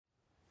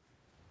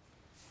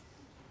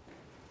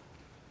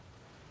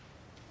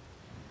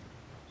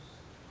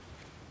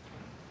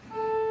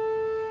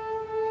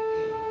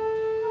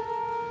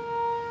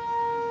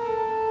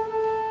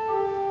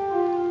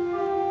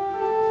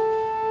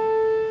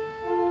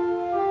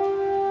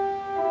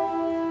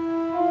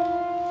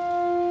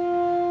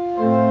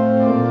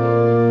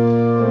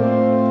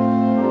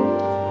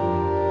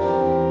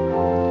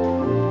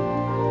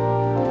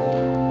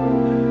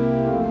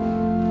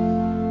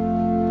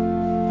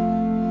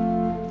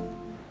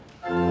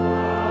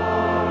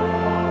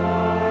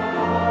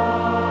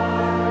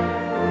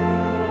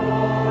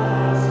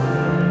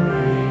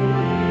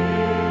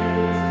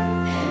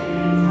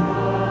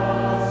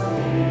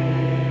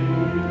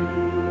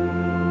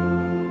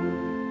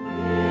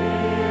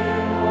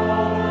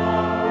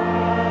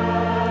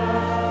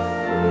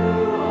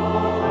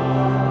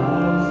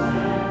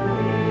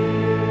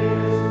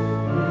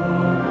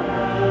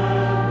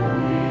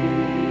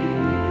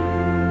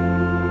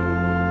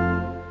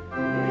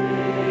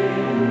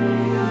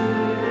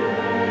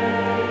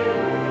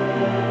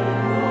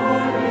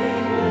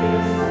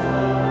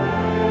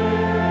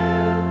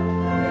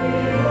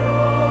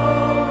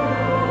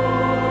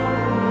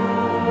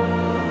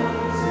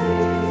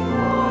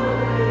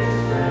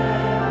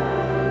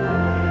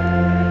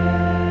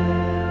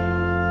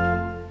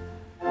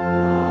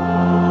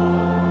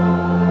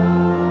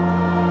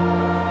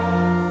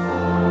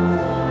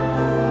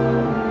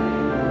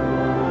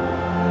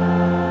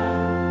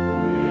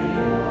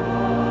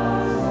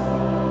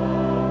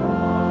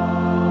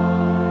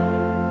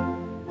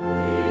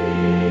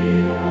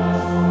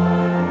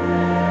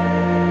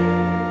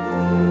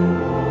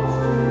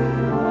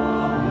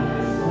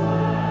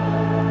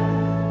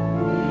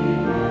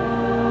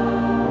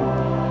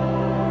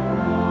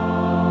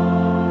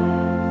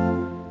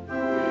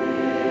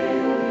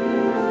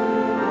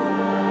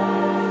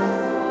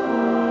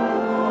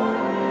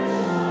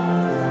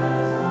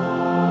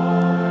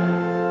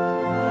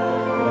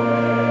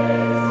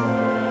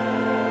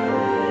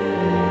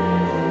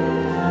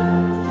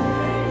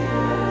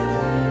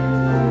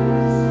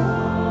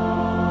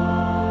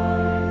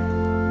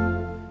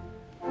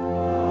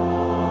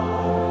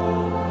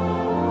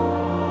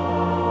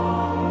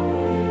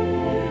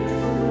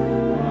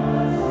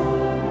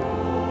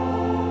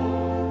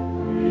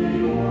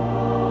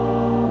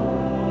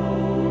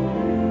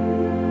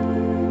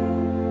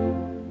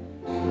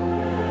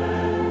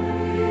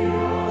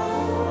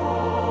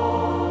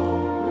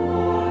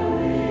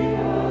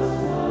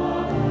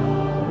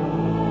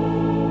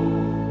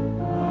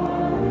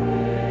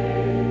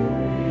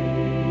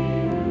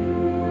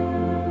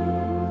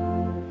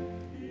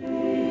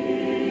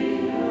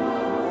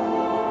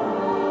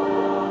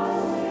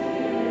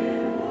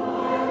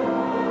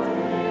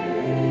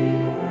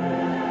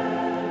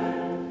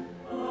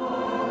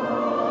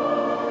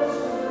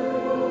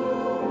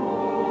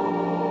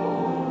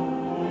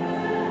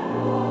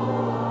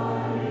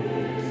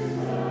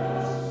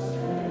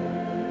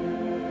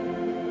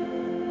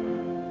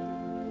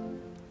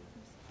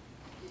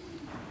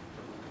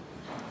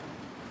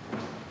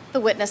The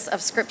witness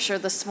of Scripture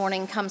this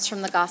morning comes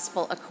from the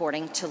Gospel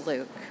according to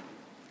Luke.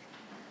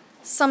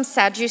 Some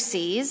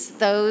Sadducees,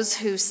 those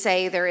who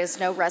say there is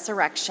no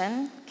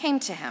resurrection, came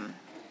to him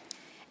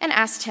and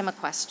asked him a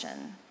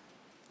question.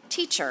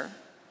 "Teacher,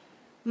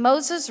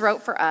 Moses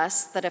wrote for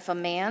us that if a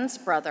man's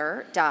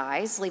brother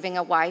dies, leaving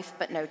a wife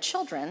but no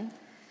children,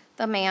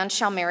 the man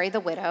shall marry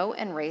the widow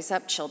and raise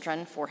up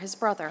children for his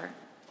brother.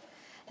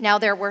 Now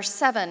there were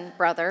 7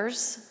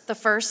 brothers. The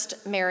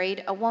first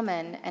married a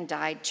woman and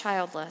died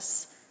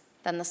childless.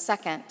 Then the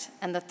second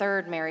and the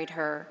third married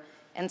her,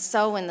 and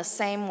so in the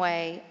same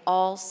way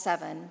all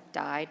 7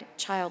 died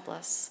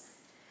childless.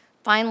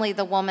 Finally,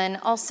 the woman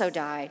also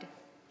died.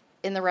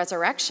 In the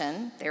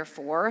resurrection,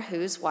 therefore,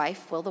 whose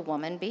wife will the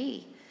woman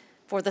be?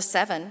 For the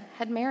 7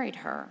 had married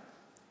her."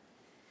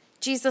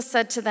 Jesus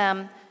said to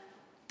them,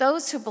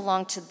 "Those who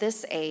belong to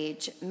this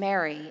age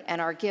marry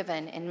and are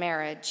given in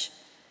marriage,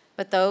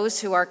 but those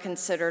who are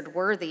considered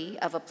worthy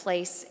of a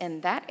place in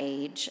that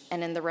age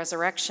and in the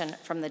resurrection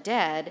from the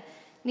dead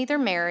neither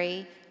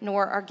marry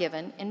nor are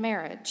given in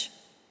marriage.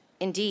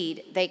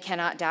 Indeed, they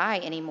cannot die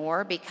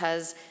anymore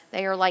because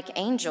they are like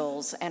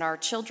angels and are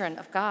children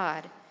of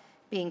God,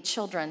 being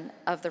children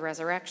of the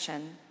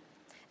resurrection.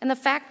 And the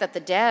fact that the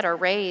dead are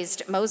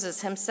raised,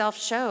 Moses himself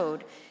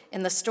showed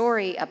in the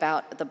story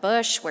about the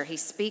bush where he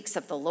speaks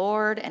of the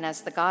Lord and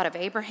as the God of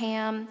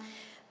Abraham,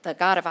 the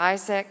God of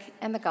Isaac,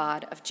 and the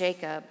God of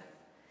Jacob.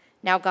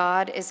 Now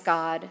God is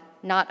God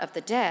not of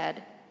the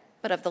dead,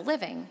 but of the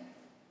living,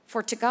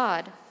 for to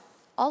God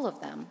all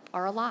of them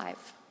are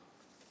alive."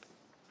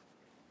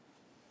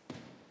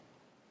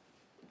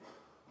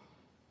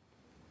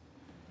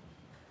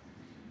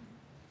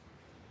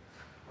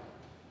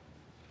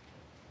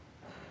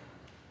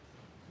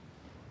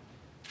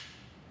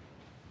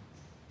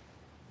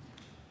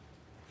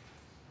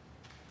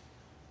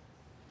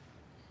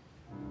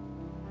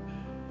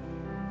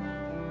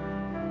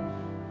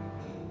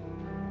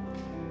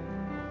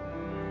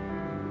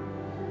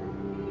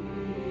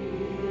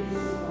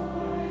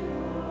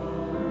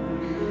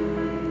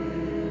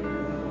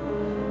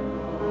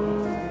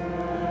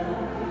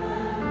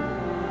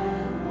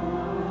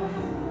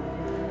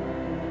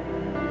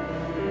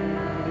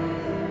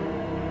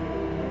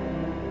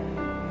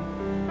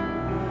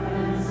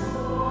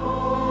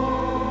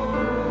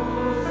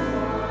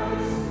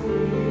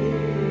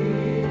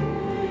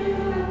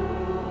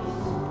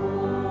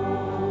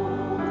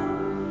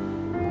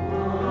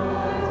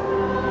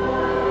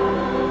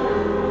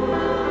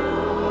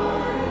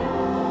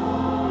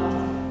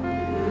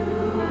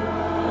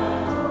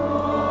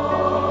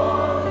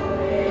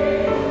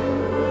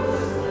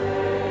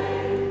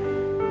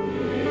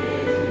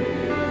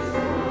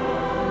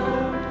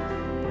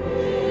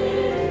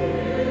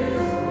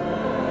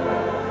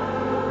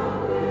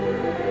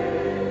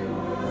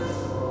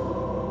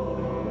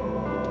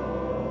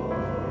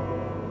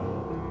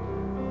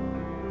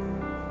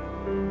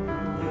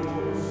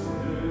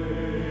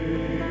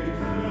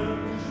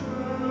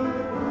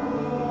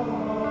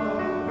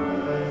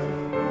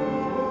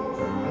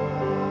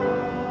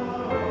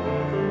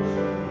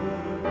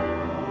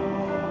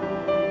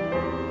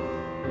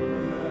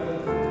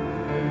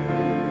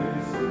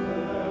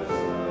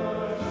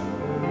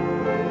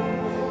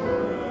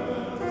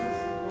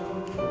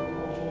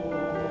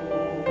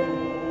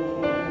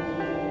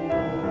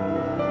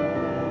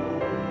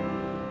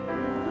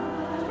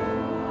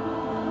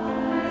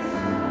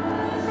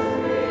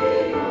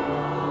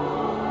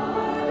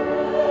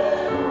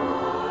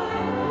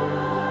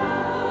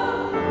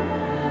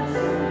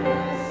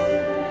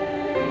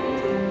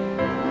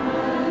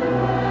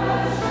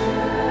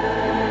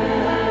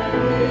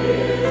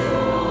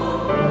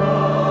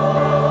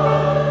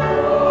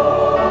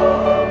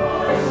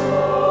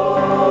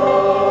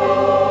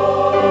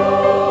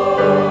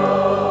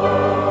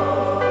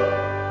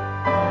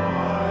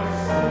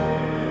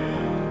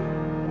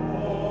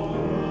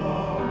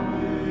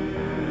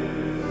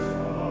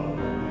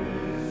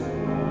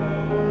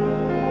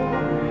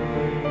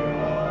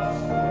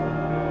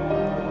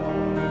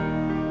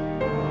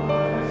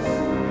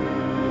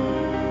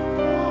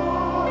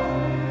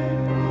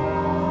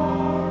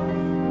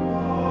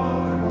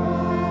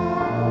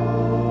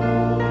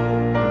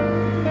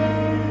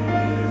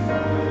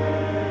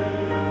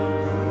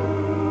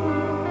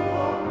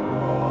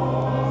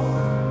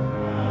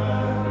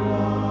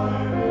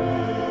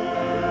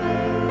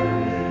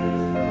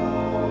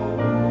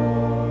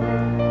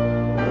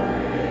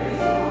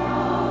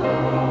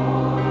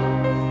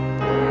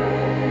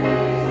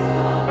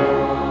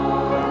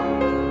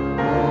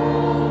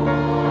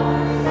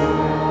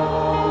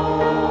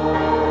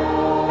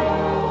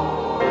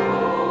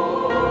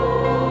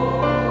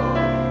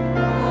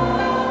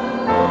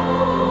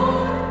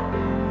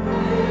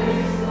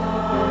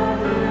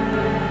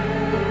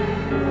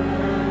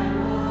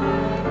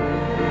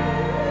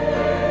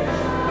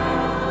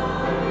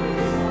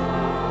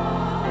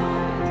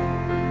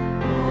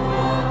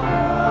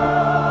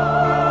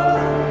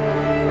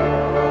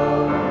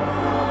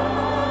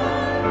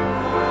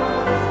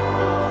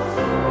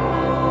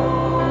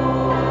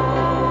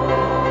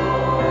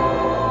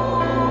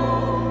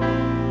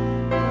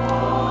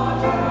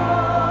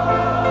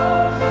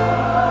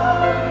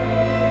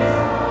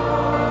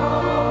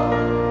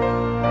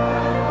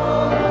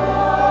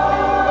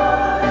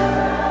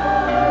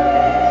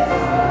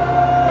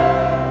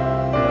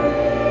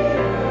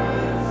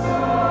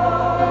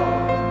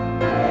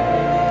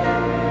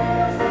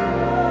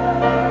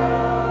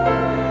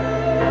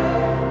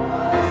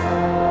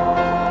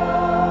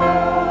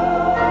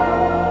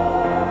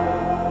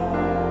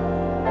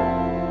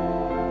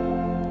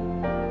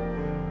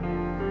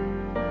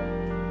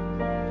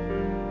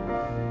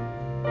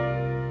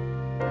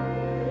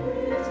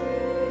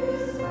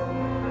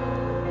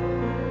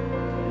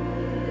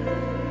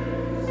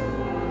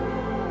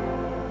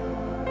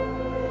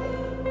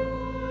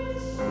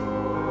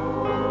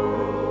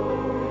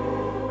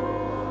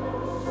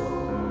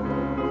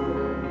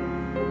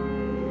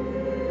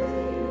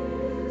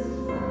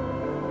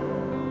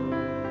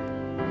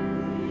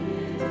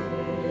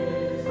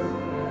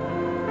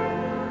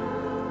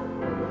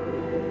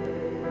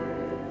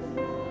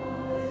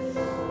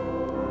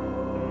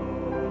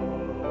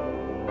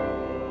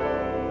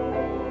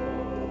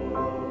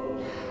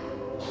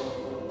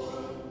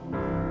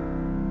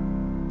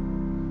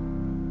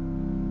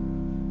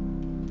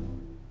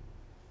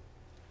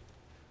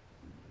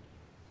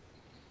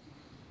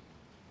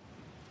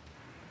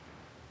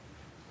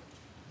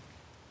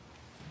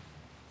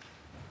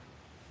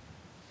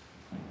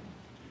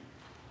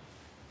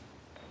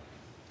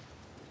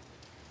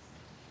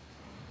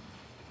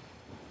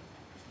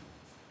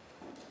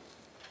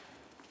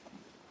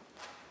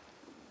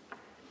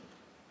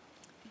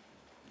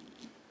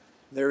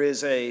 There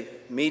is a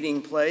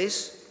meeting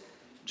place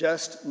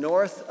just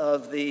north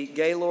of the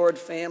Gaylord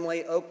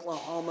Family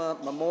Oklahoma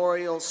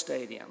Memorial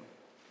Stadium.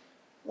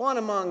 One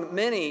among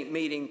many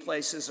meeting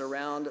places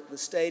around the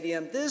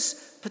stadium,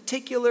 this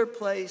particular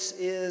place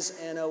is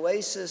an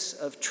oasis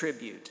of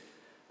tribute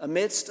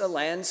amidst a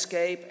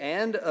landscape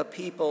and a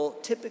people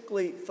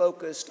typically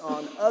focused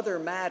on other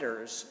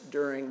matters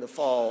during the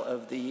fall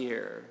of the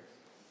year.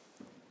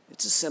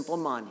 It's a simple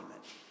monument,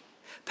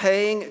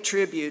 paying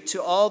tribute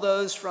to all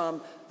those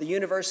from the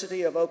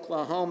University of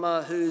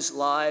Oklahoma whose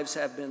lives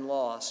have been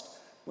lost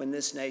when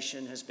this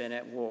nation has been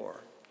at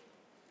war.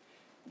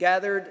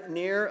 Gathered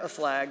near a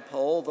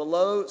flagpole, the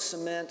low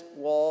cement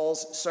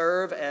walls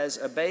serve as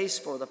a base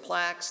for the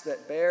plaques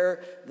that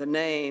bear the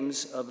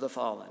names of the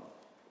fallen.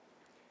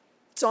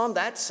 It's on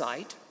that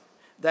site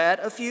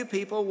that a few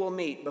people will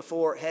meet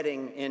before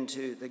heading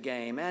into the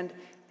game, and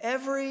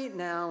every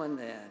now and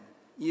then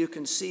you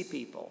can see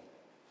people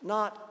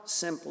not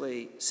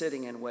simply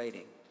sitting and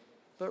waiting,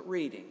 but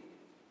reading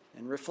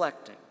and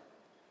reflecting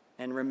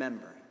and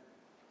remembering.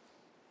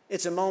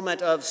 It's a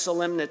moment of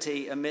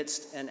solemnity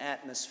amidst an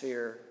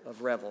atmosphere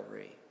of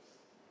revelry.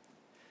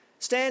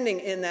 Standing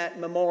in that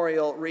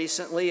memorial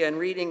recently and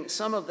reading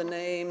some of the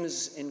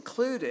names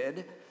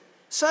included,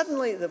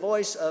 suddenly the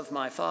voice of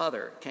my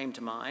father came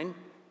to mind,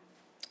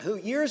 who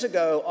years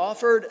ago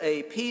offered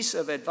a piece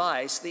of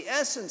advice, the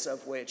essence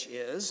of which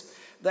is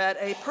that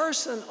a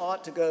person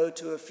ought to go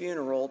to a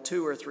funeral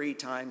 2 or 3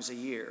 times a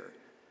year,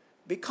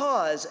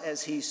 because,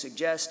 as he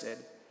suggested,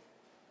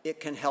 it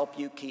can help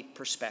you keep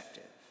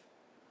perspective.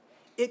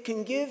 It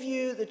can give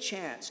you the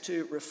chance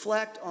to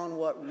reflect on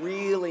what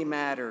really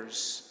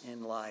matters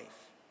in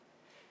life.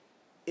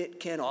 It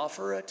can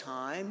offer a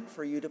time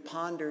for you to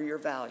ponder your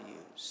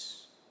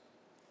values.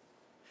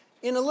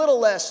 In a little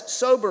less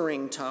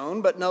sobering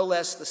tone, but no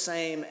less the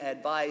same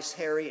advice,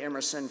 Harry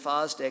Emerson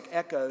Fosdick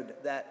echoed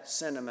that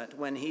sentiment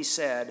when he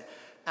said,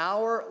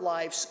 "Our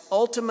life's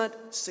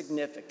ultimate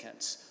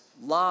significance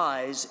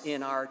lies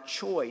in our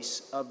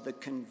choice of the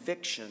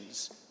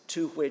convictions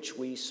to which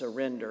we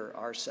surrender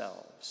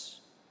ourselves."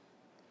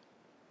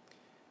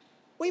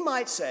 We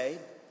might say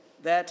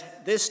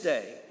that this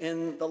day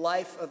in the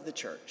life of the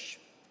church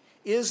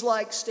is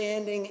like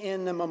standing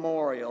in the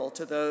memorial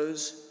to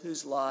those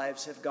whose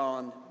lives have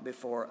gone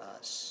before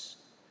us.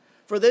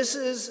 For this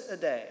is a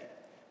day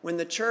when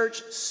the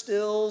church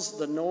stills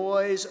the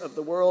noise of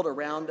the world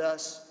around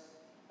us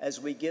as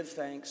we give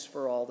thanks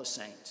for all the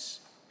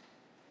saints.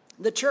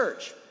 The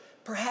church,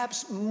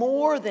 perhaps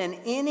more than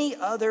any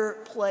other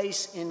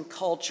place in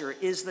culture,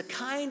 is the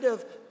kind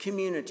of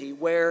community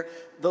where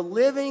the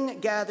living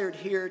gathered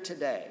here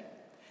today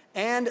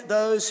and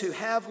those who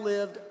have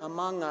lived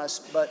among us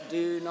but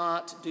do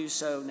not do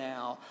so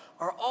now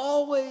are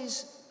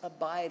always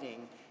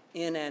abiding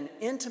in an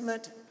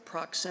intimate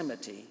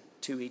proximity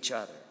to each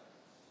other.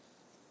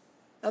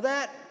 Now,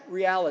 that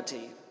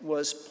reality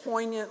was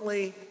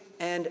poignantly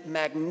and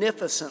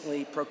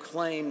magnificently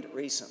proclaimed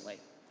recently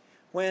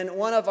when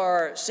one of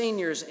our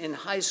seniors in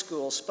high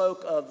school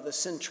spoke of the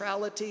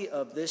centrality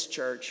of this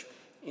church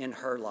in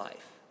her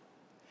life.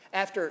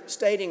 After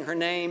stating her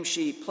name,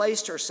 she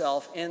placed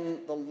herself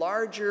in the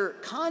larger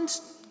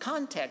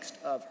context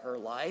of her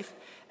life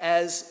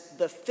as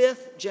the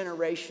 5th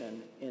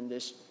generation in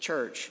this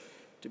church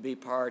to be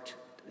part,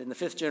 in the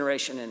 5th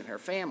generation in her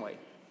family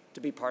to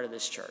be part of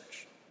this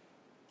church.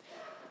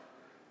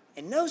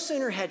 And no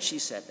sooner had she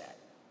said that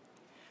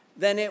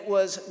than it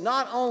was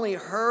not only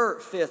her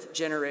 5th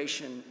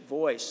generation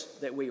voice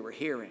that we were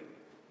hearing,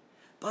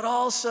 but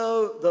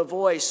also the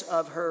voice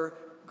of her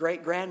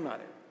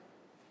great-grandmother,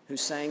 who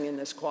sang in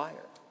this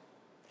choir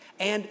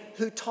and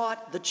who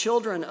taught the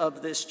children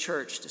of this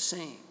church to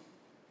sing.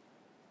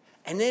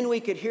 And then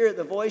we could hear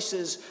the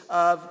voices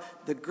of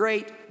the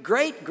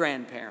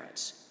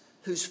great-great-grandparents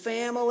whose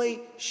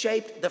family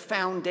shaped the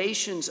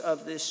foundations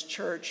of this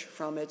church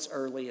from its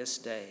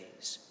earliest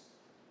days.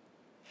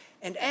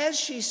 And as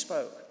she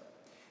spoke,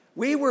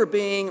 we were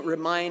being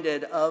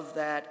reminded of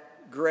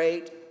that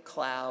great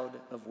cloud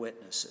of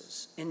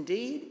witnesses.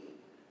 Indeed,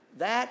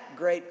 that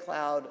great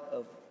cloud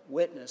of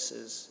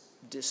witnesses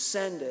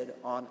descended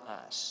on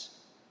us,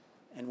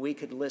 and we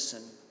could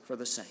listen for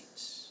the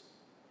saints.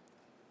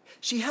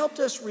 She helped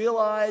us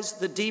realize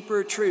the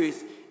deeper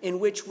truth in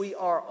which we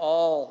are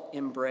all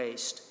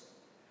embraced.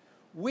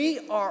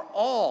 We are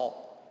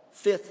all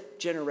 5th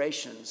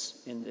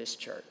generations in this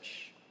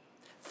church,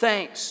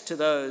 thanks to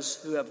those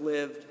who have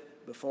lived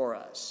before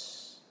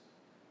us.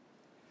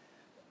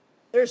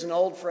 There's an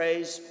old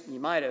phrase, you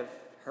might have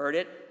heard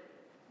it,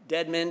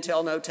 "Dead men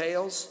tell no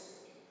tales."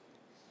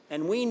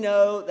 And we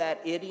know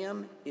that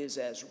idiom is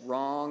as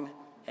wrong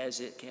as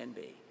it can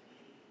be.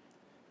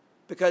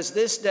 Because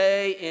this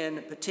day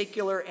in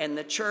particular, and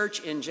the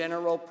church in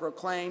general,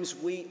 proclaims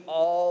we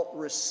all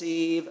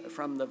receive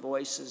from the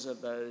voices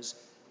of those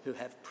who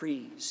have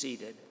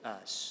preceded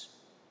us.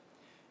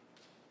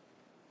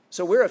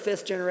 So we're a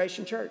 5th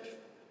generation church.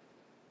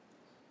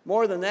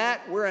 More than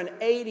that, we're an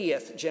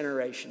 80th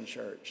generation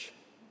church.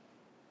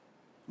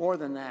 More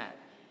than that,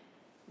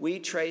 we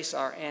trace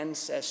our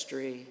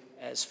ancestry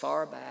as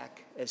far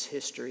back as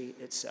history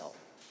itself.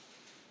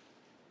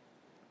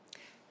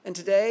 And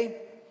today,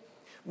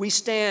 we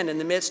stand in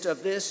the midst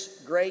of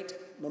this great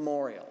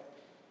memorial,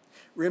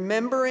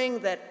 remembering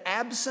that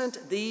absent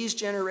these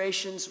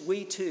generations,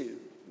 we too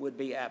would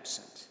be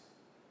absent.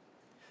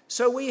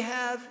 So we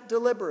have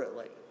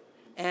deliberately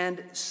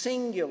and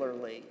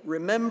singularly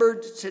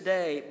remembered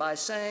today by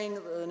saying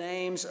the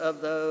names of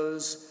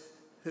those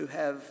who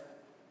have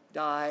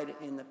died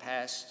in the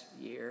past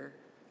year,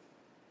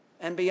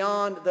 and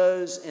beyond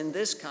those in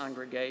this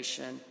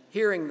congregation,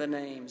 hearing the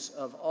names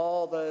of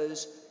all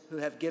those who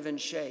have given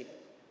shape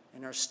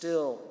and are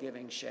still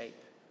giving shape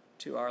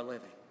to our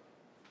living.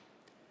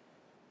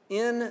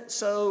 In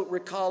so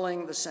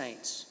recalling the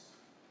saints,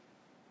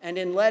 and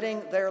in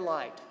letting their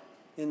light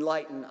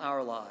enlighten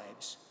our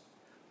lives,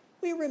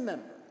 we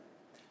remember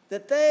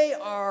that they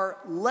are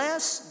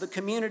less the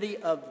community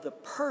of the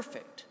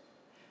perfect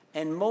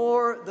and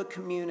more the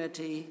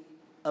community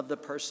of the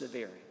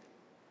persevering.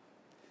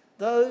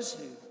 Those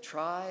who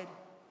tried,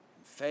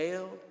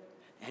 failed,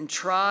 and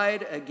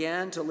tried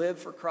again to live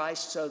for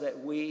Christ so that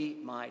we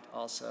might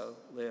also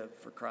live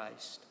for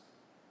Christ.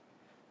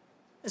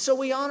 And so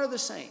we honor the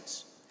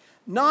saints,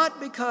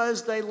 not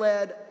because they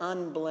led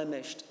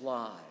unblemished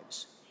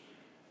lives,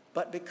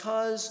 but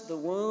because the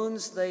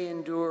wounds they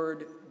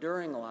endured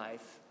during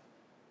life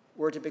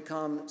were to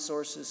become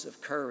sources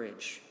of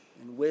courage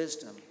and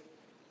wisdom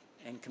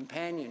and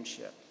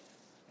companionship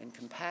and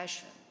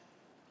compassion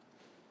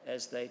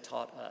as they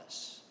taught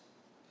us.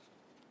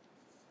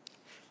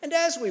 And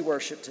as we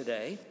worship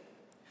today,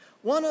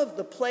 one of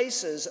the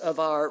places of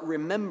our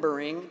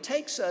remembering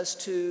takes us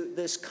to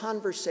this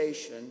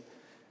conversation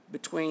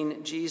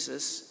between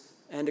Jesus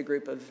and a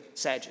group of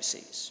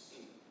Sadducees.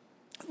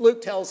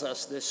 Luke tells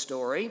us this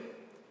story,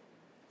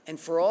 and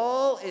for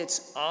all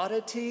its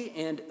oddity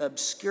and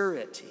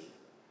obscurity,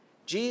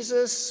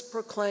 Jesus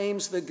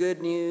proclaims the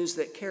good news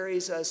that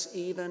carries us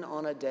even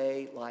on a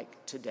day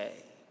like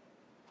today.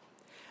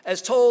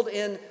 As told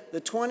in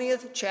the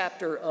 20th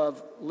chapter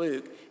of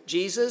Luke,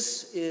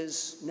 Jesus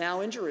is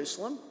now in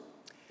Jerusalem,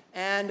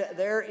 and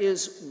there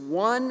is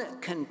one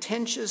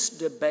contentious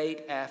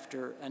debate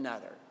after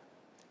another.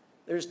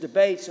 There's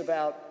debates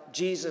about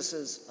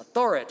Jesus'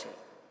 authority.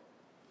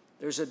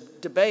 There's a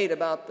debate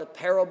about the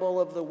parable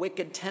of the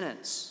wicked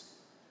tenants,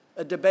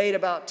 a debate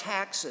about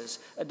taxes,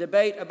 a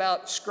debate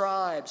about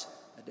scribes,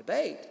 a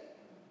debate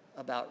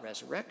about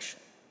resurrection.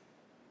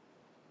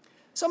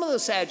 Some of the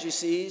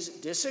Sadducees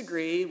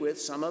disagree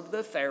with some of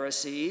the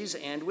Pharisees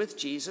and with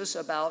Jesus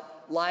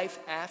about life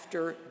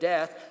after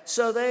death,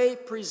 so they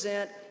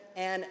present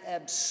an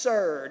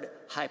absurd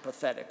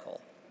hypothetical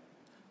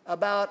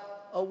about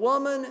a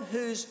woman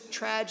whose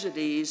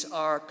tragedies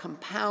are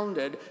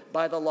compounded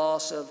by the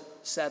loss of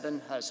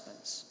 7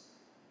 husbands.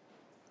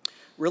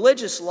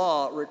 Religious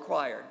law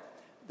required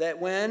that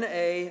when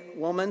a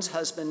woman's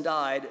husband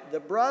died, the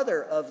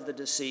brother of the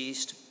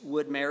deceased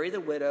would marry the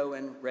widow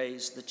and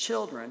raise the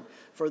children,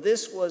 for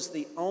this was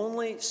the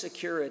only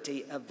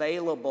security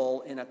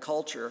available in a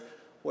culture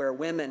where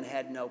women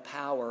had no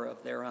power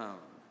of their own.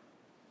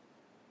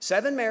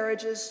 7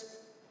 marriages,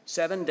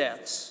 7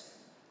 deaths.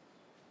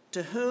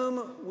 To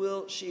whom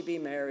will she be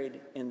married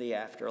in the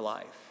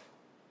afterlife?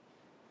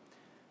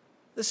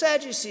 The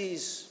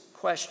Sadducees'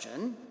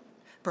 question,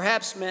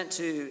 perhaps meant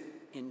to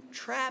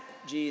entrap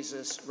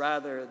Jesus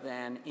rather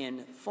than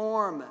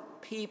inform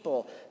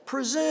people,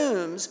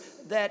 presumes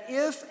that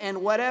if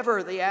and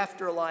whatever the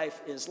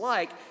afterlife is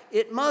like,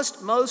 it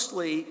must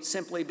mostly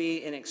simply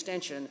be an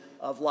extension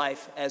of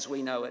life as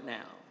we know it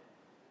now.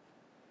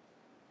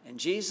 And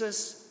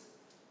Jesus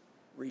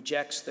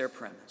rejects their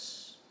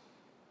premise.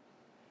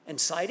 And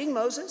citing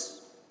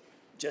Moses,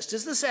 just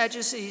as the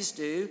Sadducees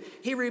do,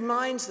 he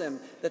reminds them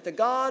that the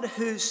God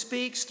who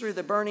speaks through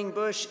the burning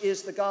bush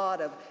is the God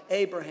of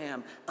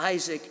Abraham,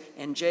 Isaac,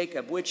 and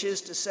Jacob, which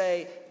is to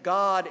say,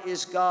 God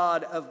is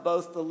God of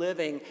both the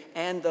living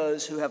and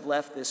those who have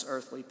left this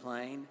earthly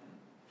plane.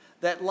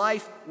 That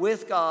life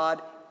with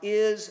God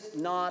is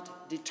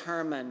not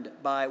determined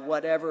by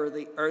whatever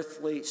the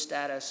earthly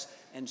status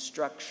and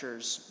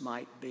structures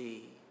might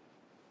be.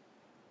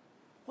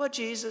 What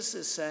Jesus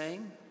is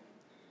saying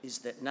is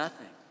that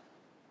nothing,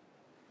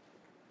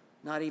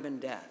 not even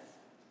death,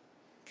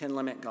 can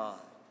limit God.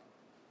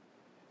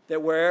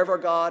 That wherever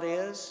God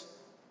is,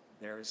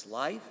 there is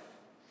life.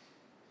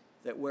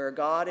 That where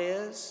God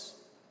is,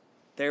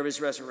 there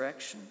is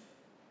resurrection.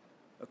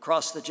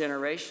 Across the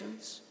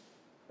generations,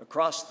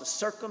 across the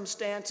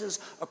circumstances,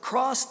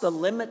 across the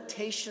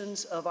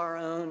limitations of our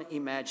own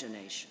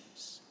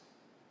imaginations.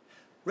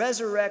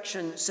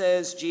 Resurrection,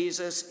 says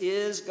Jesus,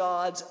 is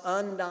God's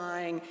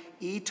undying,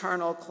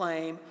 eternal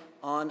claim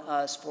on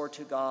us, for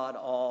to God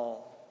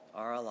all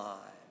are alive.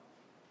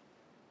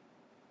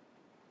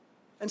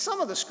 And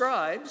some of the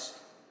scribes,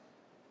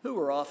 who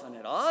were often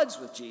at odds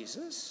with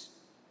Jesus,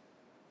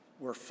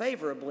 were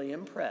favorably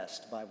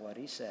impressed by what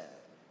he said.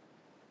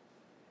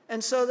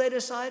 And so they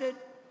decided,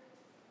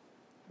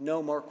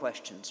 no more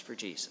questions for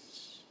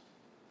Jesus.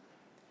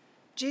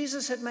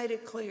 Jesus had made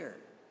it clear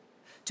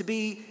To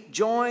be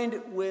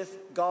joined with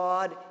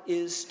God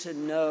is to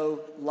know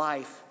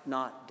life,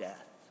 not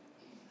death.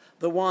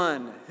 The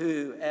one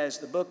who, as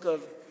the book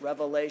of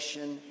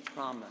Revelation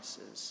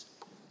promises,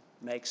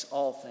 makes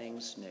all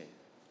things new.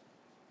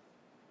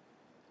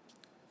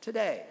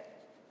 Today,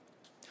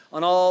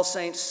 on All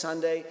Saints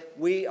Sunday,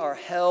 we are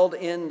held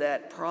in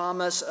that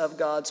promise of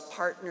God's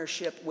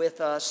partnership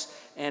with us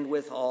and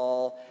with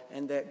all,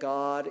 and that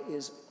God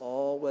is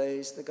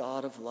always the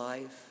God of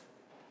life,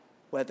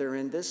 whether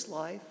in this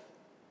life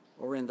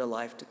or in the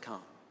life to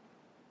come.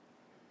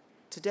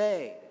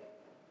 Today,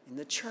 in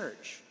the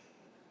church,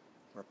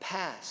 where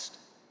past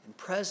and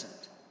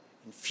present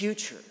and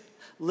future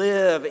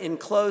live in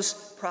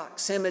close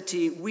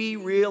proximity, we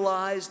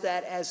realize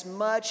that as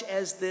much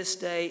as this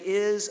day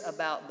is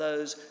about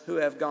those who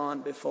have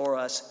gone before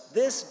us,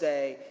 this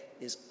day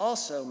is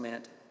also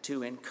meant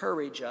to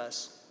encourage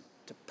us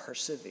to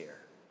persevere.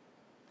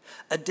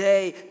 A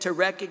day to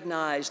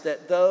recognize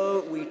that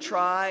though we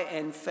try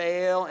and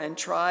fail and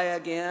try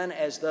again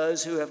as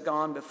those who have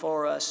gone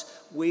before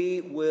us,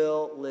 we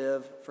will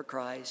live for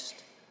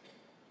Christ.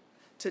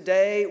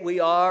 Today we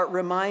are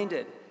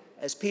reminded,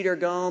 as Peter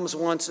Gomes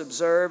once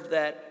observed,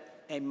 that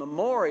a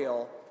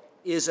memorial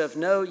is of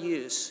no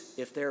use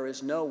if there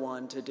is no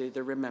one to do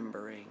the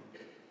remembering.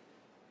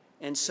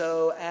 And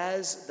so,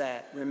 as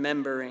that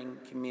remembering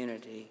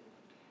community,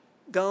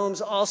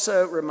 Gomes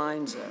also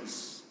reminds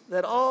us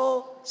that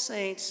All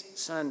Saints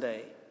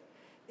Sunday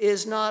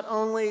is not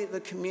only the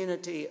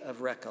community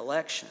of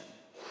recollection,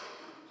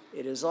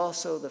 it is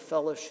also the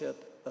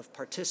fellowship of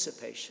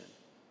participation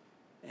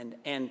and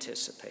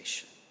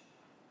anticipation.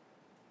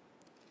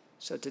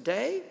 So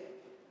today,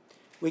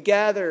 we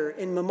gather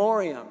in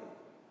memoriam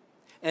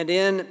and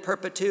in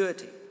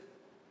perpetuity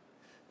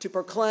to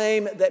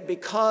proclaim that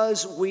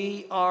because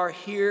we are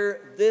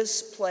here,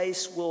 this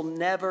place will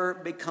never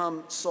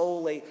become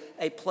solely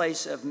a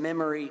place of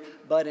memory,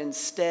 but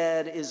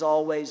instead is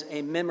always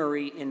a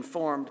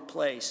memory-informed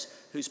place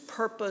whose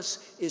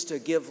purpose is to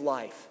give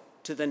life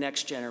to the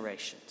next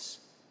generations,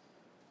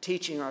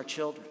 teaching our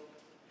children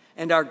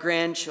and our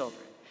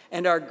grandchildren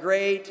and our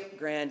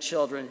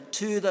great-grandchildren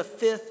to the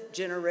fifth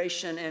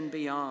generation and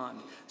beyond,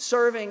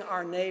 serving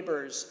our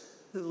neighbors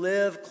who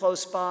live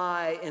close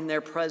by in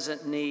their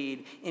present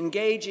need,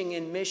 engaging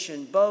in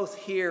mission both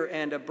here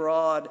and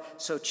abroad,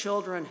 so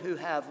children who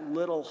have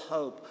little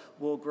hope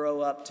will grow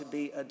up to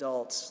be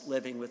adults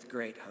living with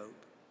great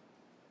hope.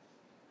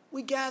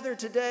 We gather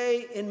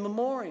today in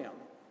memoriam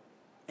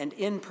and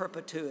in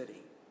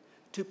perpetuity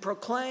to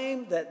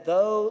proclaim that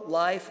though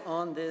life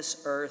on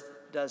this earth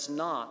does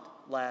not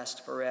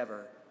last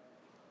forever,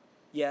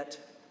 yet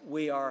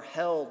we are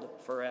held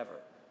forever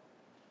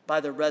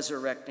by the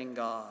resurrecting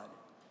God,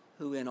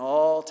 who in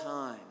all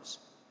times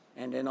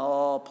and in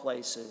all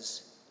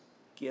places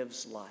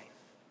gives life.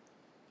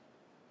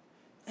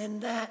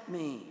 And that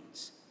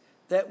means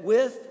that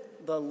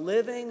with the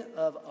living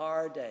of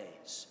our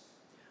days,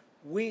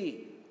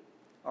 we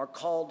are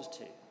called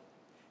to,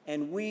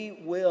 and we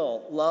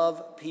will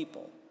love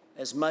people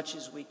as much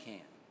as we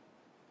can.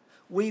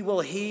 We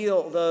will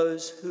heal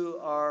those who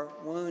are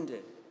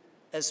wounded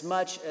as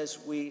much as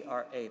we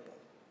are able.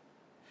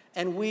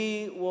 And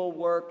we will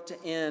work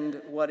to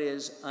end what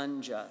is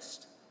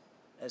unjust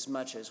as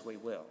much as we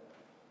will.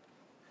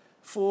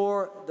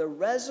 For the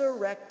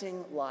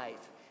resurrecting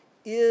life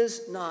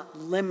is not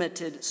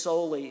limited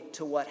solely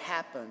to what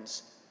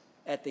happens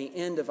at the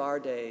end of our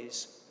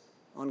days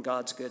on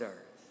God's good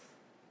earth.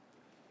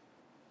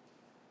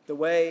 The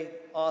way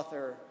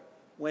author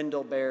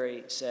Wendell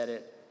Berry said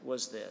it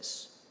was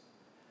this: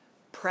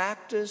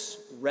 practice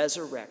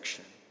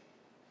resurrection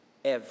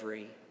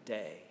every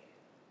day.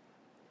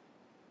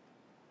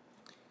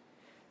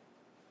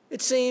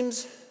 It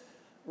seems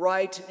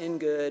right and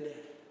good,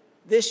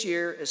 this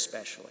year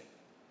especially,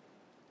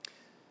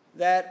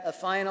 that a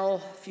final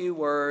few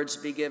words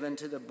be given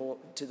to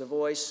the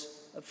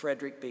voice of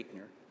Frederick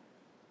Buechner,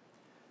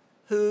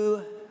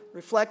 who,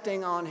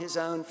 reflecting on his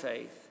own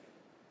faith,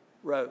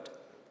 wrote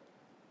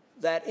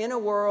that in a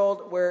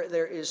world where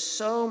there is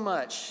so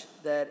much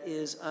that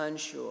is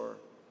unsure,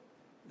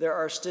 there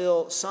are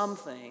still some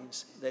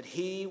things that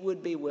he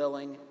would be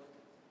willing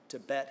to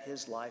bet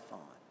his life on.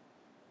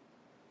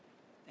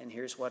 And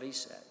here's what he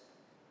said.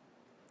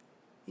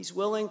 He's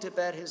willing to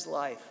bet his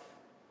life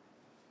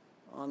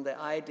on the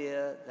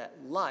idea that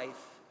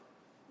life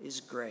is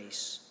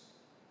grace.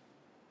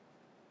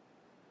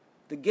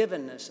 The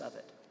givenness of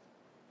it,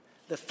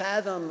 the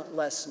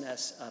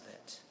fathomlessness of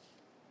it,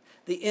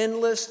 the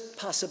endless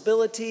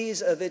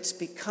possibilities of its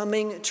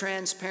becoming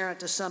transparent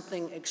to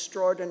something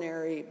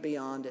extraordinary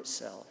beyond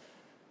itself.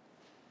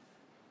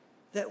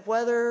 That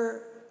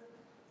whether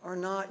or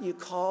not you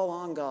call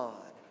on God,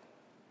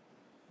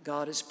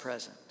 God is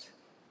present.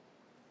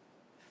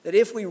 That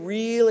if we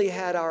really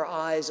had our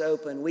eyes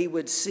open, we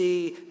would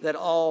see that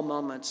all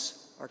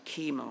moments are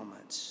key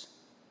moments.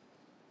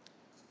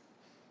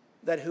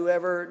 That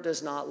whoever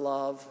does not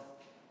love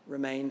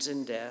remains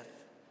in death.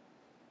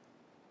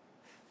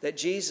 That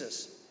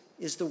Jesus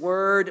is the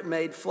Word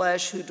made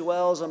flesh who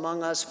dwells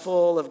among us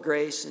full of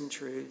grace and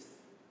truth.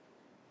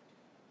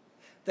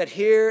 That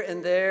here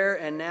and there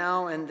and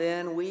now and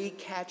then we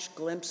catch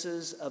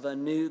glimpses of a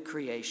new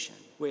creation,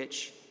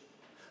 which,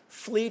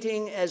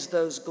 fleeting as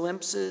those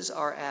glimpses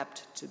are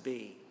apt to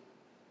be,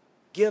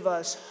 give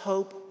us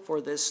hope for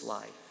this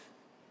life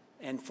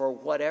and for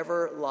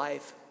whatever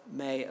life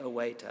may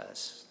await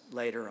us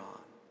later on.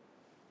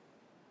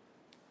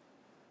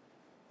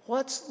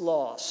 What's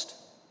lost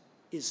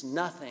is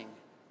nothing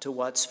to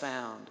what's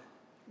found,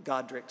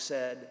 Godric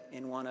said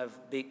in one of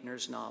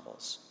Buechner's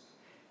novels.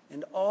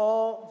 And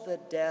all the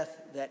death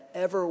that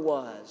ever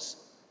was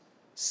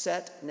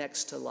set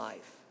next to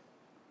life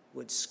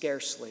would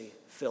scarcely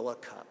fill a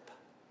cup.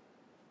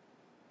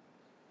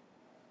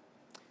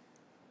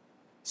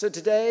 So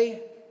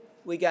today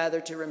we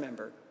gather to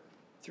remember,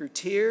 through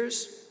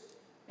tears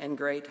and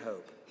great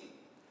hope,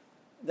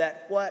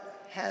 that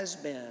what has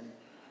been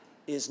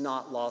is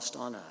not lost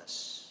on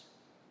us.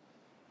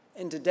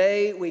 And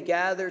today we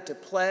gather to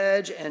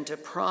pledge and to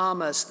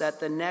promise that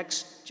the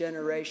next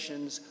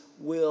generations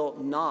will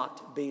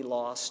not be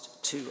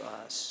lost to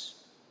us.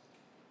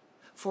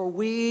 For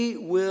we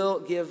will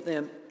give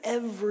them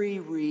every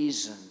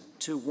reason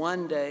to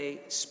one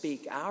day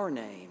speak our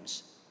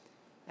names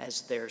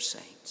as their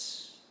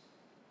saints.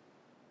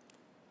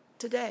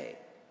 Today,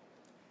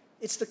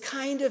 it's the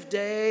kind of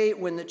day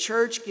when the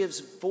church gives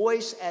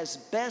voice as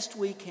best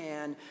we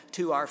can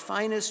to our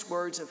finest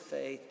words of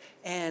faith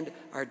and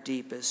our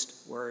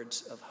deepest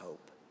words of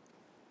hope.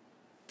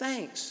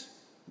 Thanks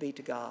be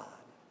to God.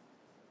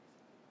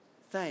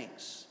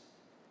 Thanks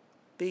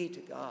be to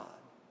God.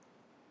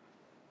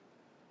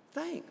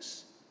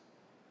 Thanks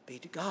be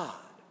to God.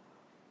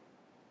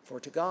 For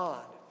to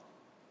God,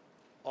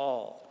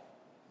 all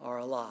are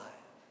alive.